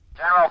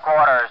General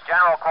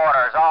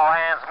quarters, all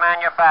hands man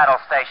your battle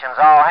stations,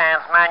 all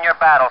hands man your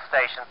battle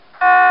stations.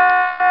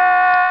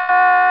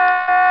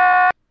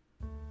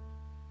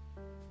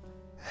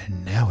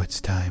 And now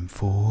it's time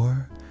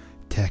for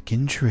Tech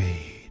and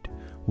Trade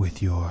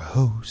with your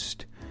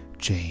host,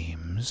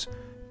 James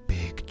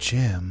Big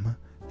Jim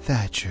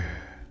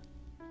Thatcher.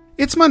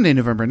 It's Monday,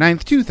 November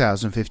 9th,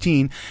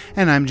 2015,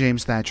 and I'm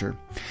James Thatcher.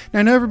 Now,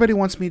 I know everybody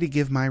wants me to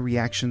give my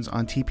reactions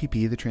on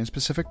TPP, the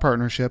Trans-Pacific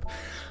Partnership.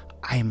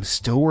 I am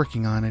still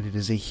working on it. It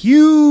is a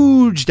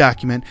huge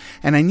document,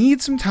 and I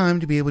need some time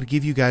to be able to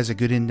give you guys a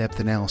good in-depth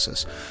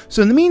analysis.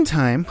 So in the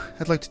meantime,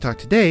 I'd like to talk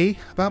today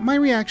about my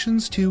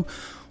reactions to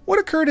what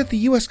occurred at the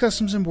U.S.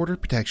 Customs and Border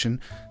Protection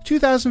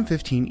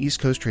 2015 East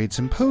Coast Trade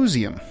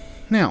Symposium.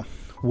 Now,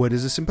 what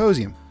is a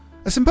symposium?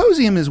 A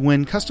symposium is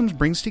when Customs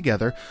brings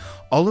together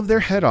all of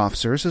their head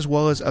officers, as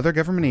well as other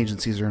government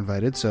agencies are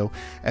invited, so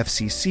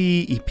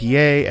FCC,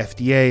 EPA,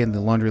 FDA, and the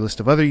laundry list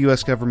of other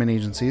U.S. government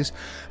agencies,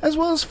 as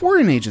well as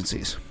foreign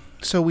agencies.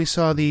 So we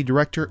saw the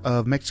Director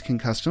of Mexican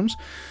Customs,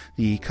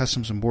 the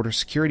Customs and Border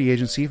Security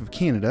Agency of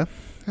Canada,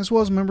 as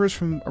well as members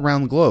from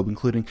around the globe,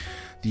 including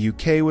the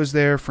UK was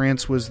there,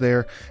 France was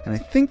there, and I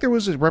think there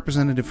was a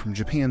representative from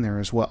Japan there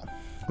as well.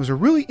 It was a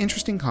really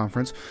interesting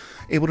conference,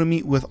 able to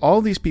meet with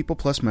all these people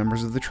plus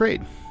members of the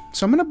trade.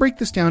 So I'm going to break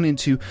this down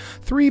into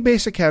three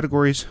basic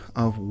categories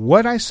of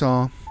what I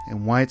saw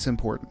and why it's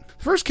important.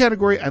 The first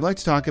category I'd like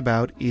to talk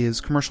about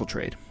is commercial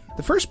trade.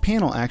 The first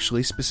panel,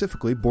 actually,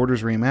 specifically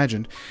Borders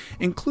Reimagined,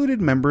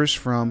 included members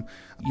from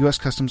U.S.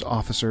 Customs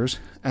officers,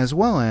 as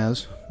well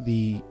as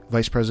the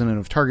Vice President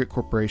of Target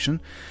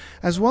Corporation,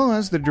 as well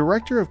as the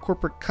Director of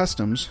Corporate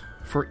Customs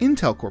for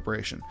Intel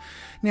Corporation.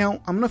 Now,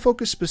 I'm going to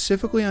focus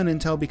specifically on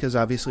Intel because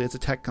obviously it's a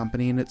tech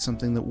company and it's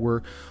something that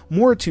we're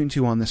more attuned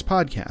to on this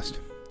podcast.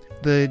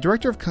 The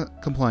Director of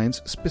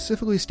Compliance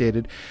specifically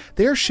stated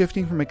they are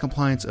shifting from a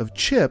compliance of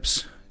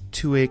chips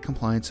to a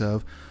compliance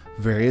of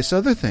various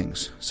other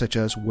things, such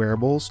as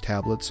wearables,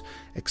 tablets,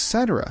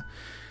 etc.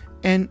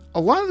 And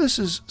a lot of this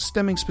is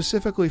stemming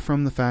specifically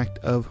from the fact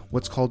of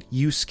what's called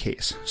use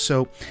case.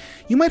 So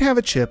you might have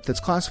a chip that's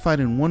classified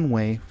in one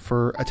way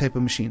for a type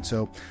of machine,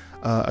 so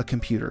a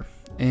computer,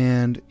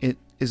 and it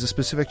is a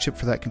specific chip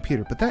for that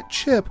computer. But that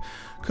chip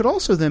could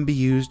also then be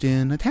used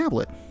in a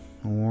tablet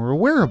or a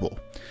wearable,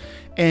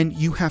 and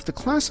you have to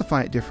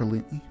classify it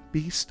differently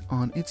based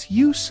on its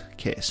use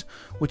case,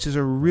 which is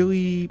a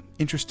really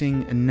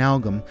interesting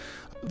amalgam.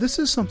 This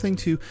is something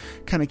to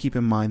kind of keep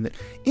in mind that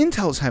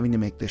Intel is having to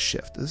make this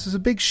shift. This is a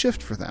big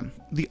shift for them.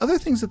 The other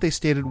things that they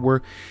stated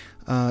were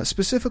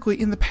specifically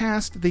in the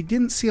past, they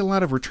didn't see a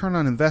lot of return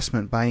on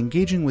investment by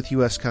engaging with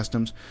U.S.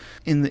 Customs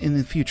in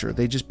the future.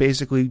 They just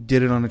basically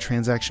did it on a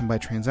transaction by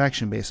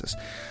transaction basis.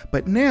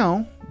 But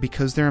now,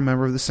 because they're a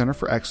member of the Center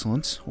for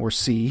Excellence, or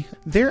C,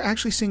 they're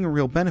actually seeing a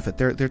real benefit.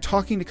 They're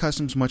talking to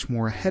Customs much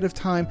more ahead of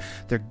time.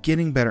 They're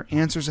getting better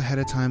answers ahead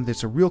of time.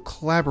 There's a real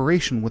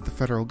collaboration with the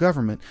federal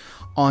government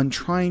on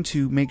trying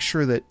to make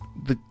sure that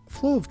the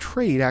flow of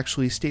trade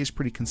actually stays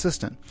pretty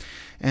consistent.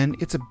 And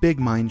it's a big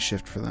mind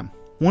shift for them.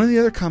 One of the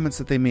other comments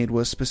that they made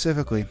was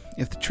specifically,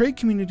 if the trade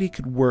community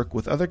could work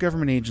with other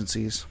government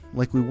agencies,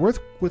 like we work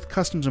with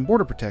Customs and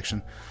Border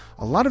Protection,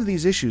 a lot of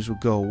these issues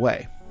would go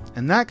away.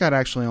 And that got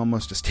actually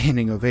almost a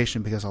standing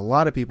ovation because a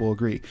lot of people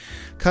agree.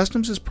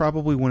 Customs is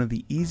probably one of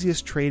the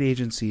easiest trade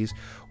agencies,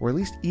 or at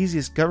least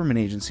easiest government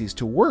agencies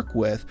to work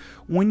with.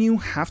 When you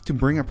have to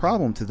bring a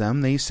problem to them,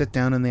 they sit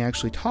down and they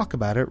actually talk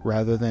about it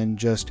rather than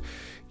just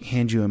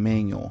hand you a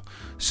manual.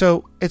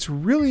 So it's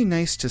really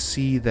nice to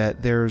see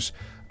that there's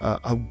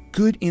a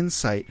good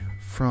insight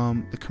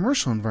from the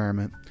commercial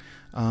environment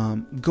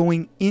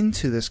going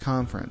into this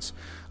conference.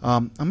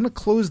 I'm going to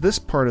close this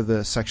part of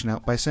the section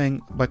out by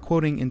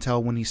quoting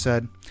Intel when he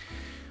said,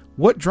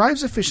 "What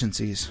drives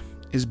efficiencies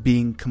is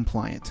being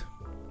compliant."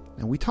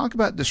 Now, we talk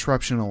about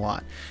disruption a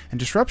lot, and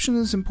disruption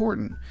is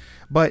important,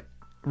 but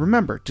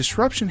remember,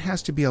 disruption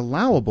has to be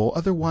allowable,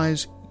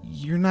 otherwise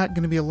you're not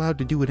going to be allowed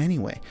to do it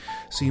anyway.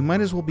 So you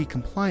might as well be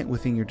compliant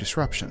within your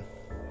disruption.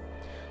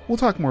 We'll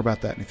talk more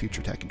about that in a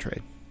future Tech and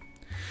Trade.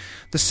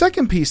 The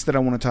second piece that I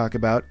want to talk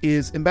about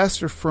is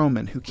Ambassador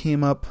Froman, who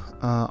came up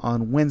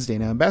on Wednesday.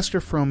 Now, Ambassador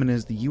Froman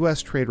is the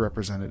U.S. Trade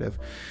Representative.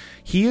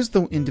 He is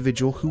the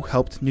individual who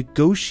helped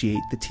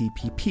negotiate the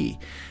TPP.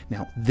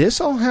 Now,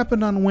 this all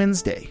happened on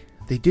Wednesday.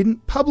 They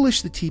didn't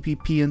publish the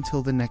TPP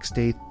until the next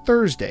day,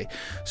 Thursday.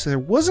 So there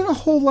wasn't a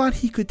whole lot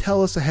he could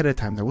tell us ahead of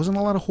time. There wasn't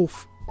a lot of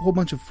whole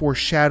bunch of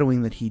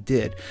foreshadowing that he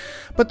did.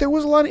 But there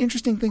was a lot of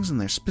interesting things in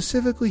there.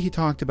 Specifically, he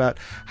talked about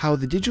how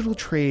the digital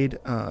trade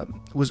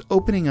was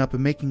opening up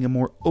and making a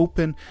more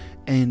open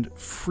and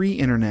free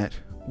internet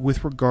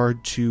with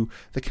regard to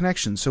the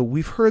connection. So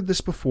we've heard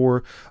this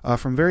before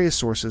from various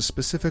sources,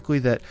 specifically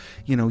that,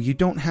 you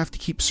don't have to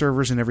keep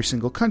servers in every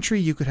single country.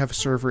 You could have a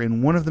server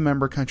in one of the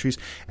member countries,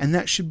 and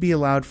that should be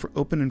allowed for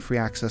open and free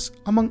access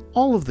among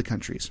all of the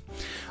countries.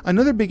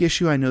 Another big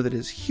issue I know that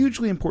is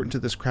hugely important to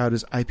this crowd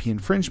is IP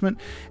infringement,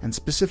 and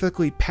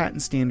specifically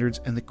patent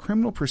standards and the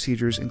criminal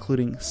procedures,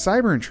 including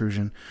cyber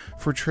intrusion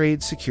for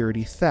trade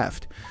security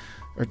theft.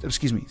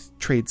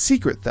 trade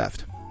secret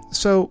theft.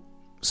 So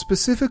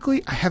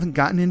specifically, I haven't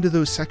gotten into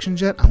those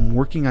sections yet. I'm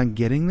working on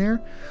getting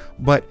there,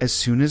 but as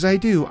soon as I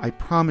do, I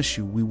promise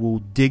you we will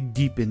dig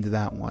deep into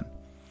that one.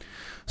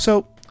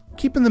 So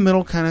keeping the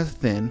middle kind of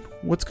thin,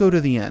 let's go to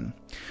the end.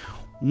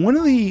 One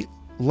of the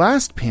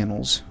last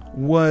panels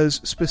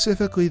was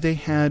specifically they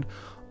had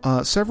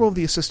several of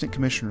the assistant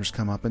commissioners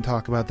come up and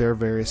talk about their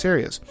various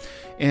areas.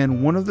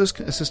 And one of those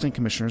assistant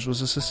commissioners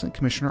was Assistant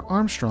Commissioner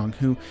Armstrong,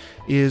 who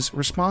is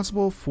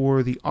responsible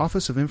for the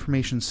Office of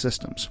Information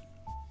Systems.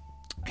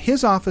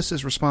 His office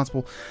is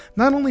responsible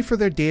not only for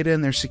their data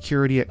and their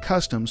security at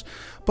customs,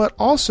 but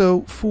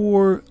also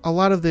for a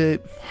lot of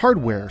the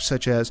hardware,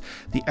 such as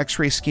the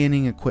X-ray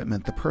scanning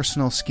equipment, the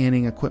personnel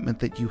scanning equipment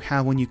that you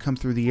have when you come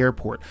through the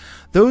airport,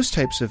 those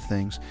types of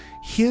things.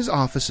 His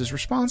office is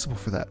responsible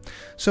for that.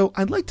 So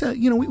I'd like to,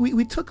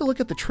 we took a look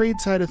at the trade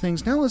side of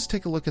things. Now let's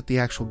take a look at the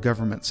actual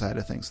government side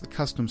of things, the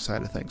customs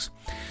side of things.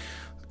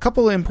 A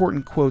couple of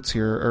important quotes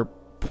here, or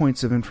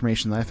points of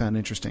information that I found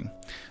interesting.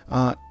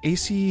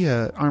 AC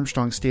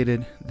Armstrong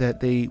stated that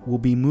they will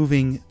be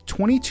moving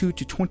 22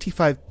 to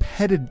 25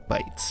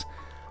 petabytes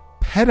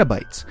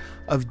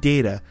of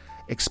data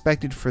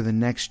expected for the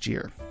next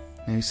year.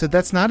 And he said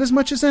that's not as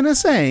much as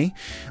NSA,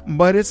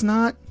 but it's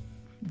not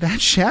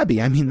that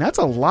shabby. I mean, that's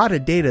a lot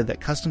of data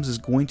that Customs is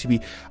going to be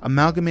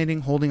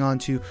amalgamating, holding on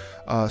to,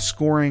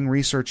 scoring,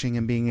 researching,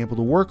 and being able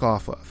to work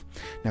off of.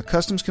 Now,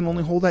 Customs can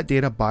only hold that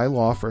data by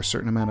law for a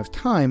certain amount of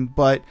time,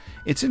 but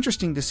it's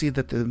interesting to see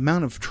that the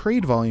amount of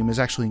trade volume is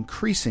actually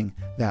increasing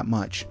that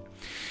much.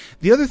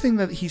 The other thing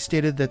that he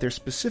stated that they're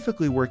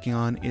specifically working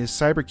on is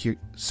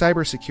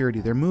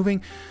cybersecurity. They're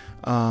moving...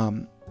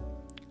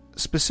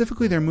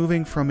 Specifically, they're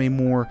moving from a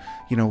more,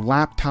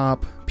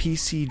 laptop,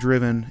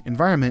 PC-driven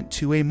environment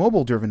to a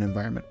mobile-driven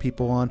environment.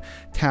 People on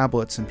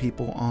tablets and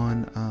people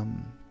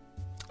on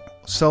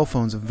cell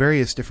phones of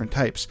various different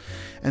types.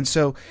 And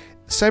so,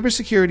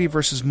 cybersecurity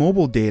versus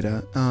mobile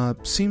data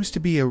seems to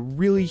be a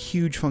really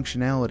huge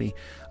functionality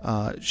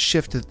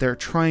shift that they're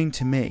trying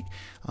to make.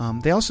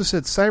 They also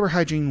said cyber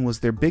hygiene was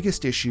their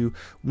biggest issue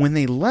when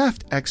they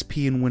left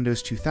XP and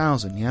Windows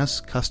 2000. Yes,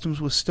 Customs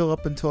was still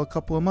up until a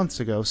couple of months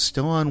ago,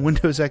 still on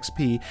Windows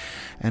XP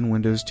and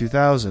Windows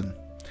 2000.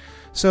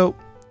 So,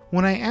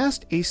 when I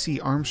asked AC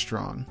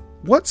Armstrong,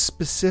 what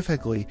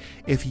specifically,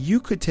 if you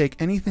could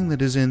take anything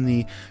that is in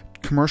the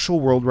commercial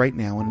world right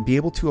now and be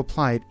able to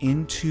apply it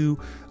into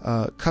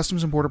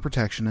Customs and Border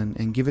Protection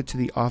and give it to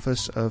the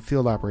Office of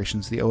Field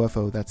Operations, the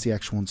OFO, that's the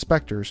actual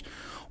inspectors,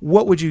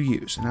 what would you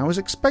use? And I was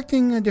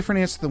expecting a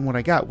different answer than what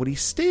I got. What he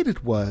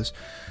stated was,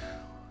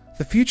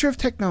 the future of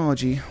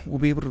technology will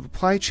be able to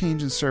apply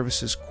change in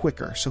services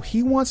quicker. So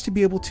he wants to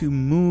be able to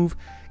move.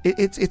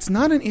 It's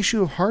not an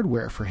issue of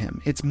hardware for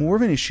him. It's more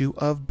of an issue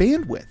of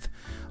bandwidth.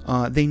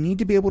 They need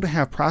to be able to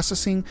have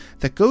processing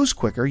that goes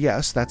quicker.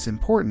 Yes, that's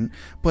important,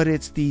 but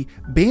it's the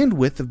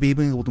bandwidth of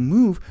being able to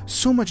move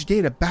so much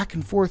data back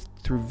and forth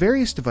through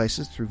various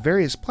devices, through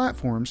various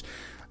platforms.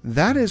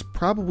 That is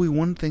probably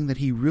one thing that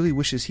he really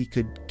wishes he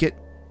could get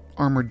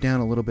armored down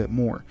a little bit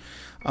more.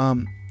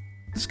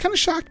 This kind of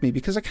shocked me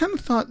because I kind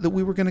of thought that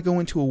we were going to go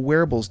into a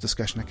wearables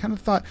discussion. I kind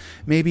of thought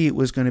maybe it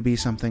was going to be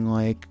something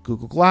like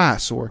Google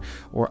Glass or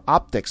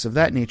optics of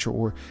that nature,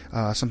 or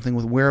something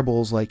with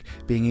wearables like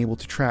being able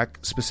to track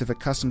specific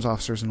customs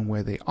officers and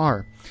where they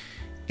are.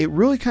 It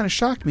really kind of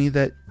shocked me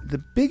that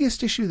the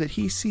biggest issue that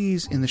he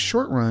sees in the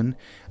short run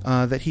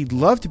that he'd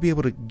love to be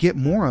able to get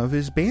more of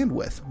is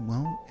bandwidth.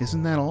 Well,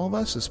 isn't that all of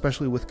us,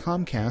 especially with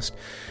Comcast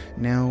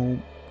now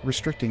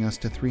restricting us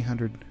to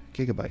 300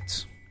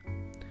 gigabytes?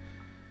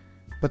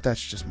 But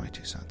that's just my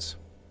 2 cents.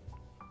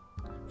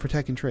 For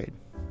Tech and Trade,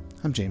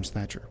 I'm James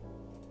Thatcher.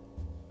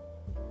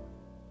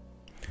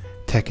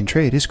 Tech and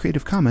Trade is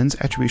Creative Commons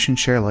Attribution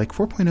Share Alike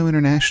 4.0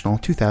 International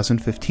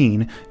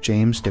 2015,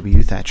 James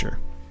W. Thatcher.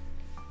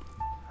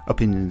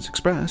 Opinions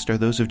expressed are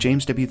those of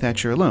James W.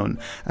 Thatcher alone,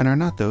 and are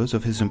not those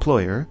of his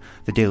employer,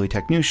 the Daily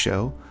Tech News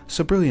Show,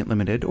 So Brilliant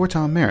Limited, or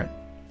Tom Merritt.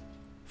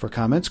 For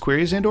comments,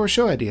 queries, and/or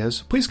show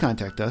ideas, please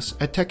contact us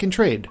at Tech and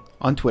Trade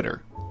on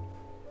Twitter.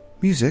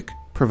 Music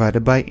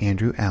provided by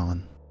Andrew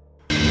Allen.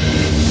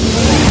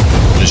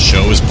 This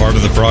show is part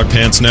of the Frog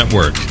Pants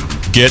Network.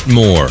 Get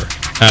more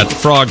at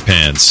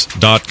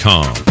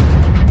frogpants.com.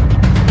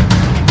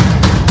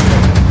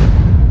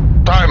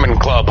 Diamond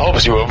Club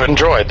hopes you have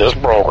enjoyed this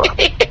program.